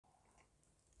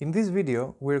In this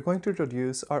video, we are going to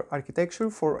introduce our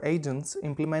architecture for agents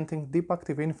implementing deep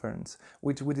active inference,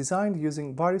 which we designed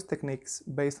using various techniques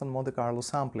based on Monte Carlo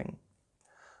sampling.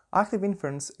 Active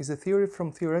inference is a theory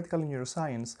from theoretical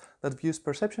neuroscience that views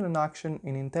perception and action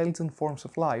in intelligent forms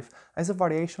of life as a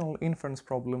variational inference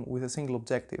problem with a single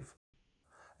objective.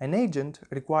 An agent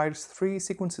requires three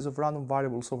sequences of random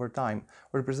variables over time,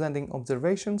 representing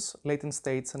observations, latent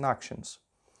states, and actions.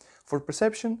 For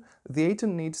perception, the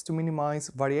agent needs to minimize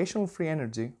variational free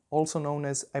energy, also known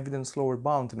as evidence lower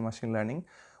bound in machine learning,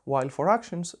 while for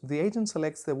actions, the agent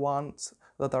selects the ones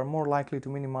that are more likely to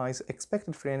minimize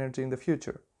expected free energy in the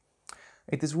future.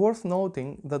 It is worth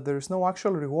noting that there is no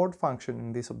actual reward function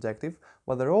in this objective,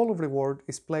 but the role of reward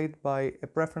is played by a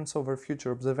preference over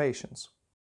future observations.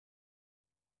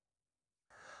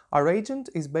 Our agent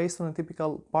is based on a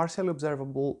typical partially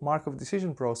observable Markov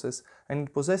decision process, and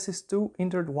it possesses two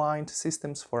intertwined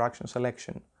systems for action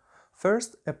selection.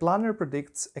 First, a planner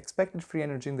predicts expected free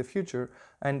energy in the future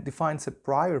and defines a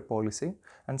prior policy,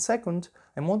 and second,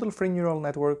 a model-free neural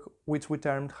network, which we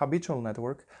termed habitual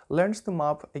network, learns to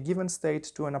map a given state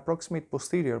to an approximate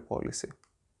posterior policy.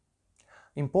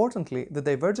 Importantly, the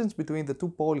divergence between the two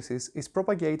policies is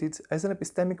propagated as an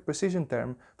epistemic precision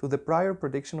term to the prior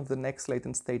prediction of the next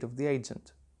latent state of the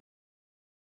agent.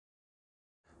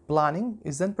 Planning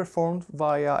is then performed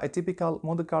via a typical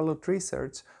Monte Carlo tree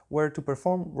search, where to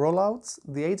perform rollouts,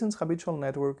 the agent's habitual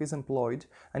network is employed,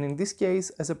 and in this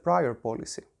case as a prior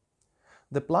policy.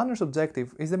 The planner's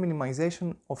objective is the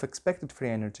minimization of expected free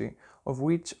energy, of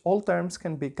which all terms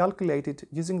can be calculated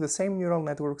using the same neural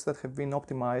networks that have been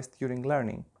optimized during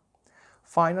learning.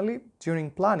 Finally,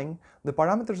 during planning, the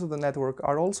parameters of the network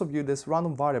are also viewed as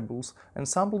random variables and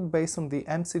sampled based on the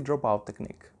MC dropout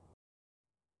technique.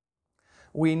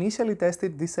 We initially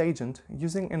tested this agent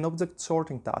using an object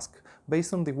sorting task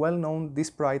based on the well-known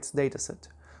dSprites dataset,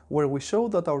 where we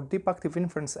showed that our deep active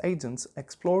inference agents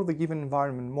explore the given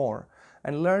environment more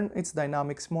and learn its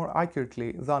dynamics more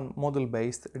accurately than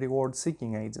model-based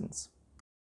reward-seeking agents.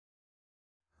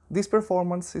 This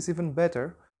performance is even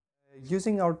better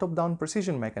using our top-down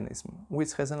precision mechanism,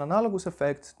 which has an analogous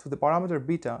effect to the parameter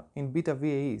beta in beta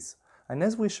VAEs, and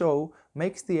as we show,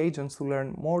 makes the agents to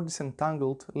learn more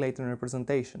disentangled latent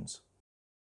representations.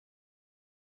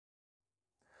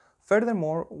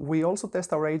 Furthermore, we also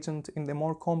test our agent in the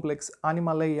more complex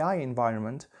animal AI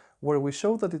environment, where we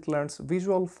show that it learns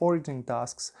visual foraging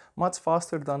tasks much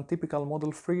faster than typical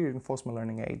model-free reinforcement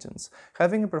learning agents,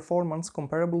 having a performance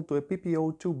comparable to a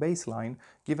PPO2 baseline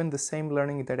given the same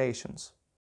learning iterations.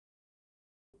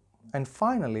 And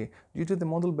finally, due to the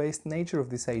model-based nature of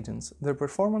these agents, their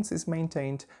performance is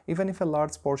maintained even if a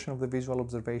large portion of the visual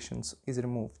observations is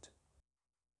removed.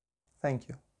 Thank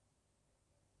you.